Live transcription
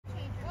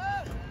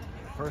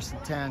First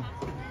and 10.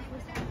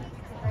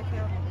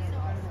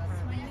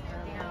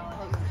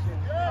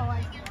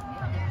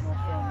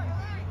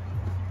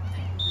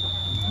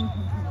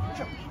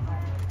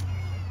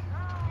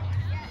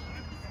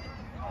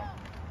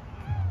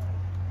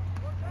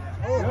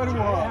 Good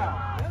one.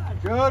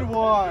 Good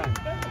one.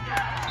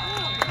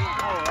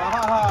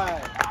 All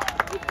right.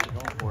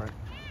 Going for it.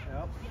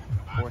 Yep.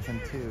 4th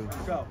and 2.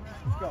 Let's go.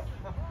 Let's go.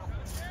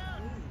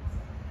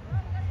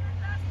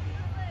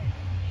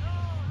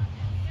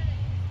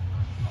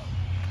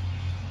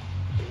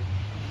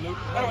 Luke.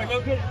 By the way,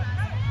 Luke.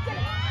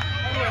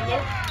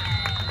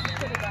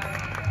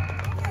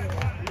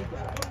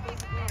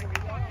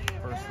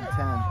 First and 10.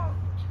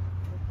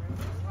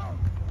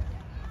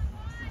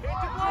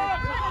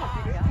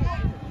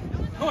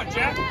 Come on,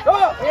 Jack. Go!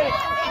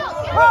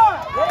 Come on!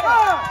 Come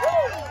on!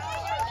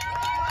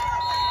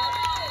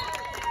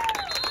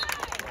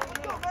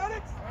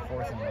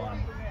 4th and 1.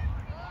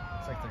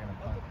 Looks like they're going to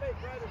punt.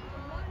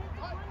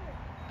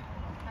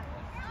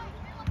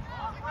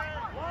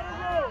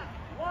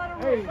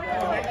 Hey,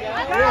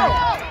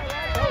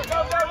 Go, go,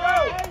 go, go!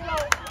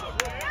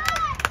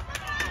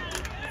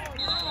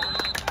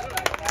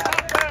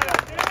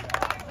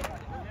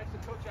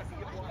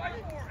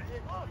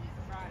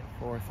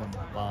 4th and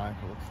 5,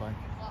 it looks like.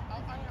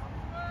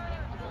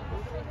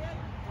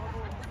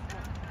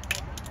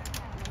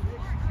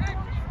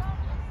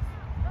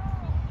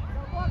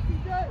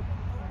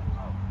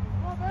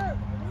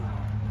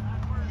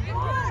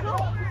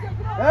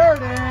 There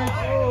it is!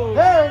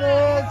 There it is!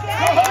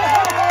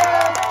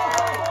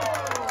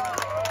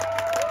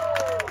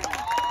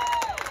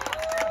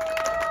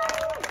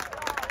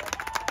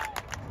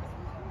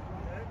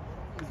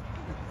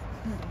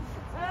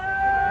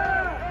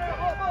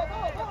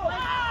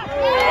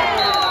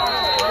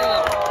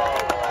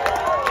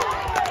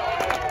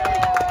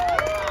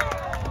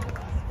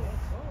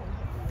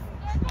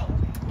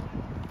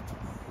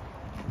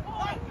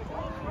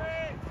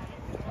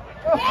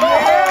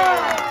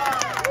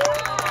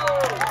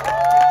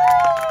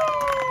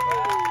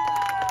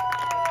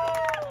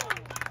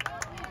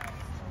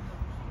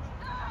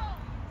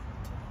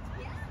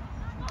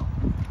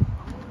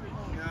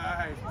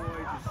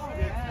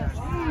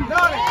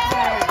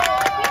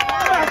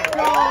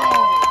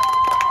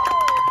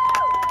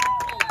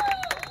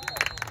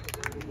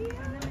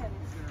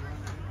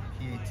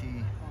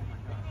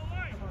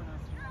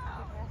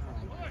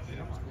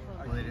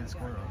 Well, they didn't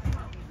score.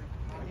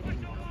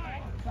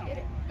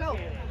 Go,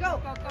 go,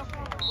 go, go.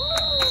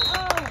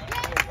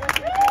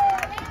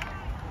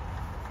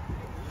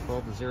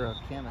 12-0,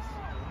 Camas.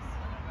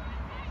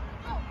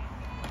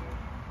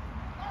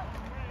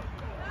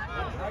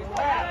 Go,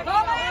 go, go,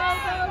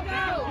 go.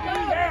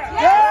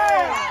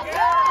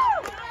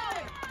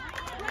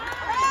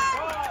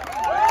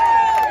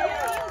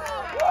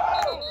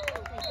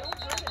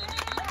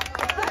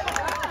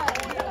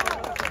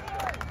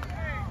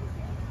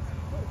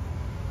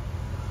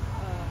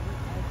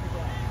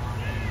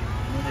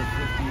 Number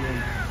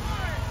 58.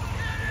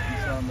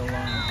 He's on the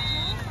line.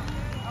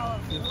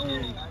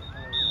 58.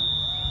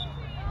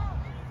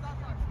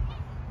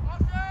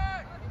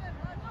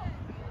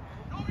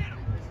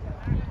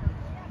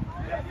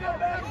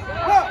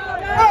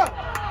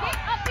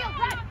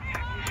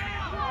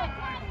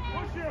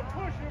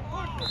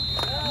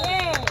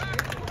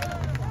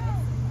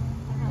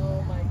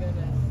 Oh my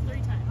goodness.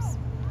 3 times.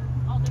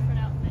 All different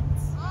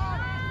outfits.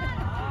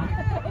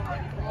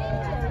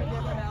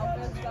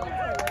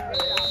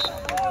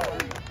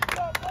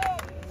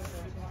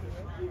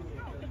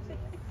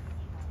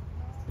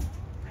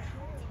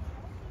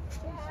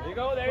 There you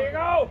go, there you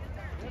go!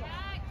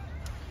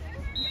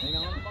 Hang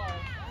on.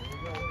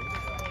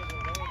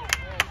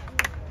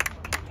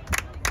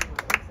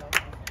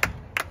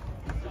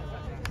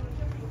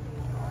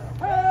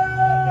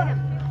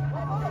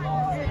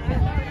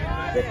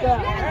 Get that.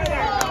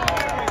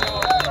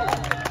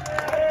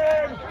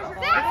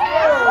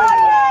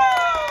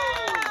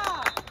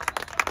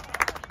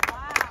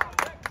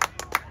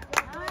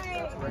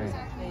 Great.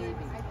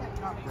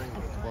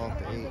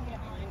 12-8.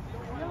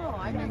 No, I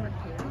never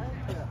cared.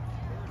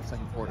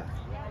 Second quarter.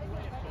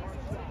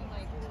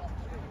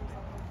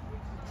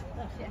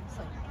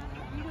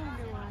 You don't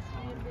know last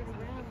time they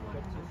ran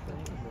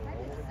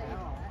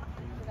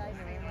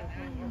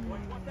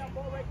Want that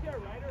ball right there,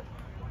 Ryder?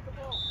 Want the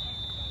ball.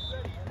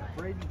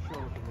 Braden showed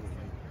us a little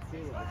bit.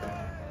 Caleb was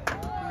on.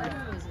 Who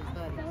was his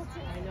buddy?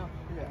 I know.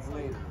 Yeah,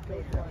 later.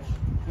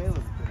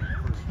 Caleb's been in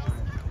first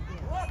chance.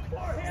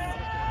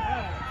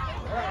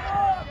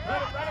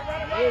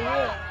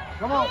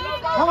 Come on!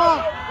 Come on!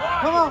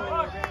 Come on!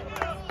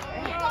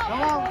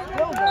 Come on!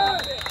 Still down.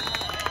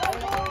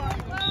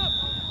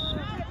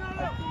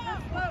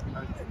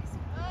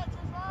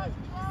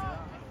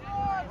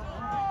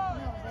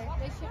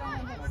 They should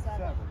only have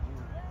 7.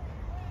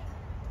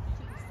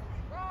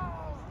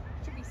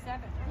 Should be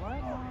 7. What?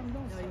 No,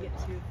 you get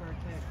 2 for a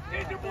kick.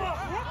 Get your block!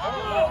 Go,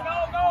 go,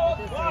 go!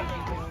 Block!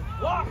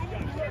 Block!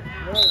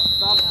 Good.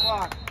 Stop the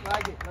clock.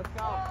 Flag it. Let's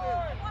go.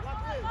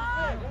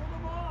 Hold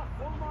them off!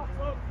 Hold them off,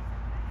 folks!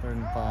 3rd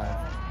and 5.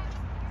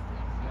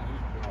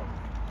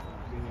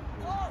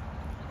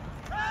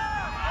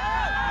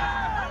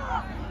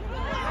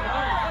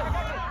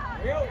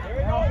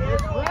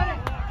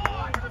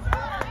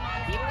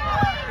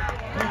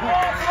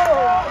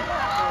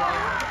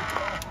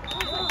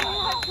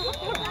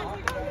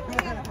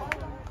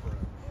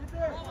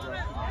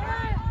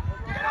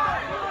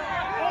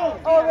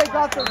 Oh, they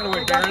got the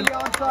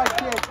onside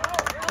kick.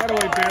 Get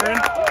away, Baron.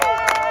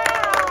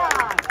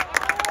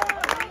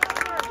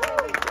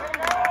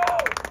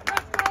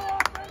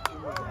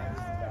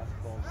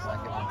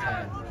 Second and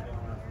 10.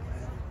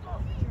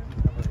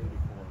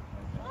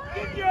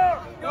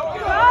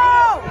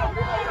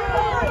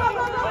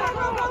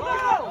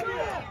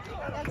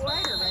 That's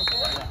Ryder right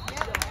there.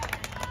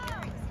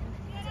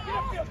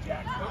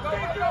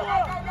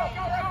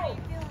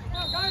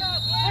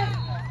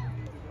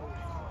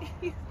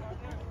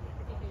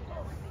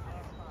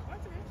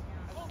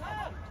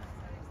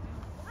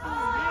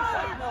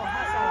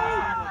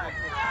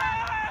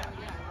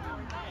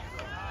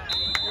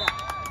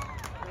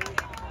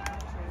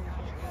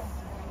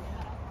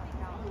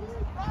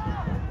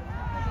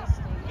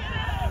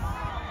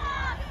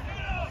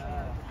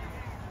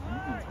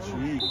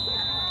 Gee.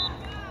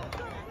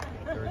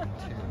 Third and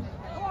 2.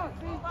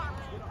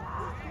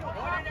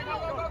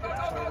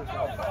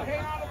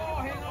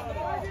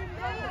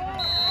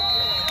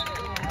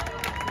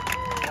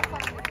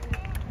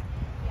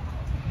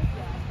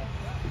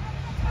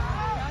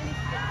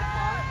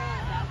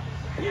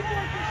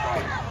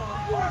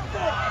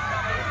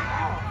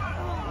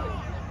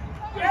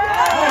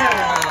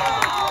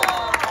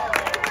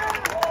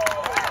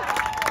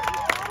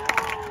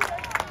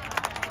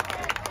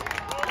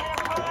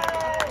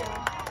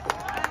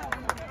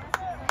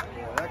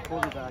 That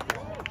quarterback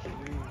is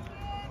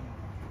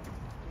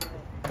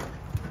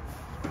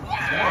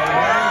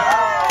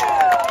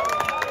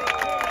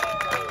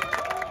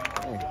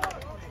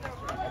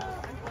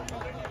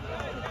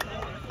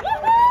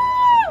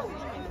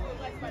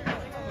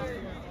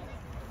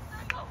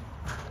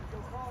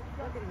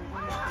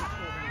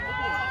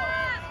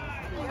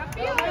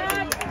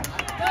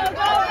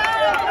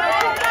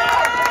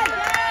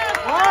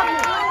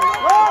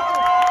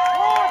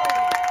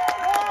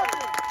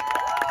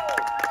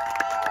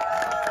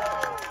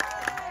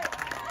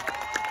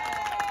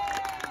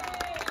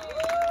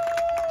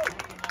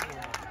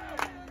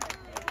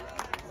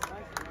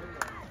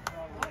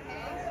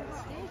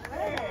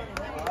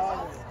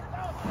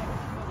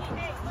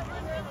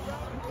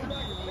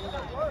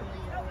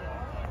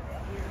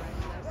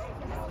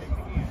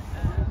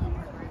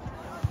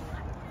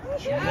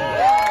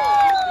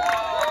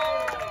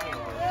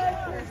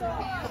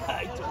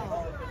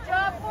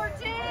Job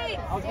 14!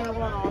 I was gonna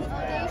run off.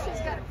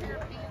 She's got a pair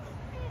of feet.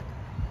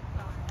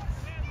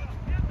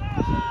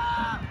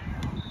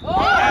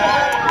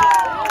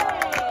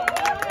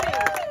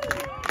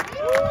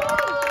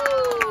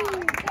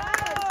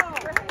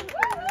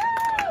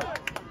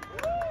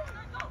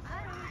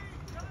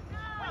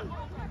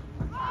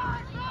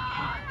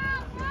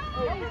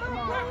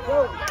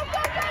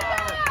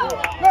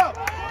 Go!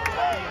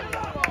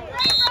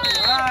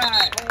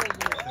 Right. Third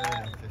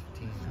and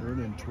 15. 3rd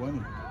and 20.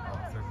 Oh,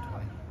 third and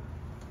 20.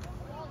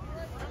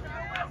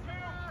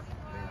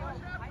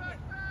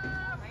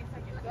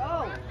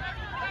 Go.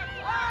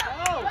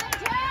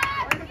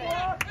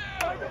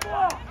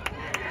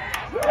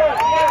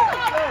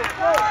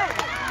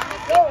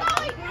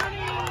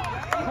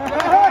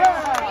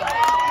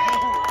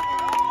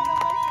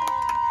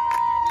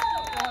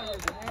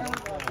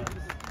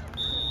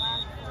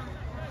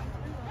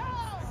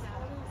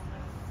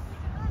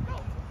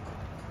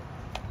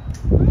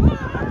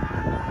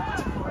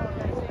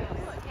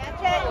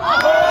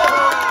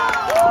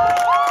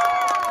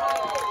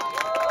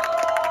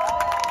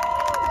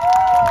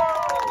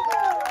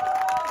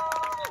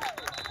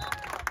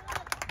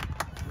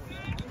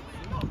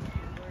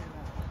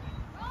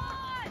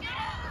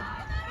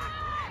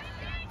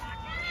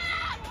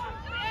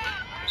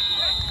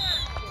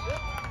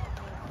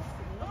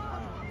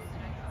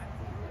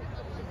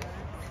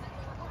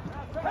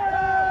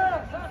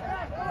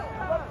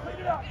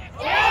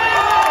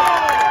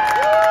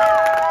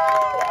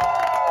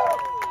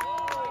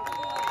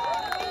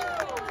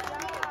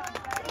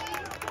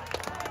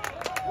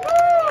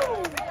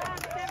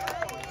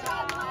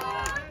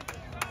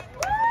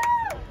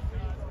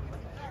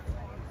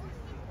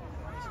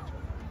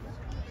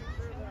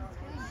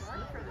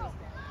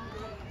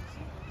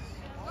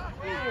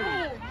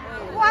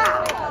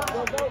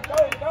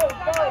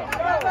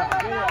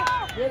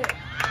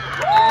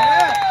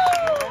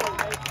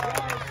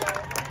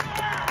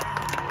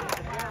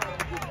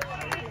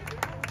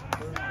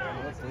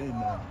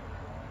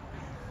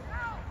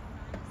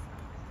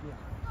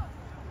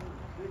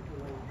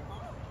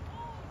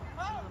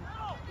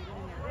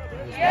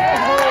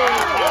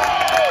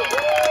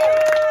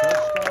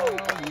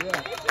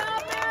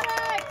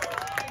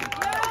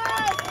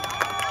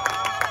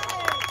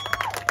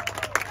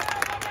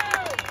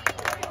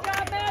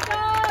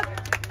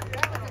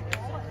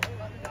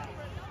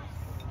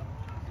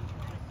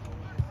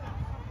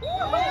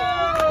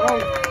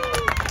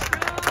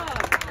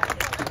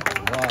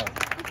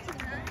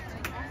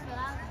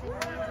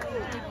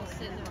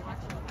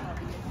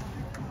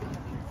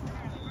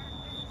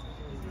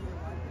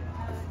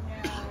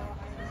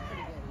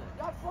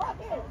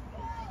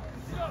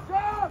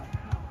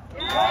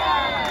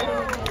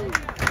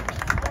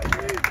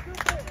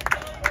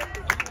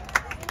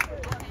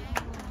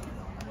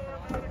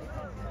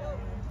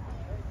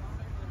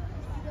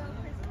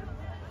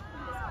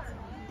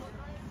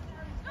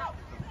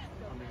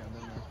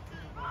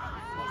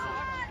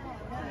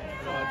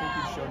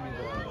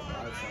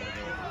 right side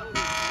of the goal.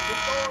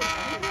 Keep going.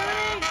 Keep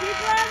running!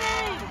 Keep running!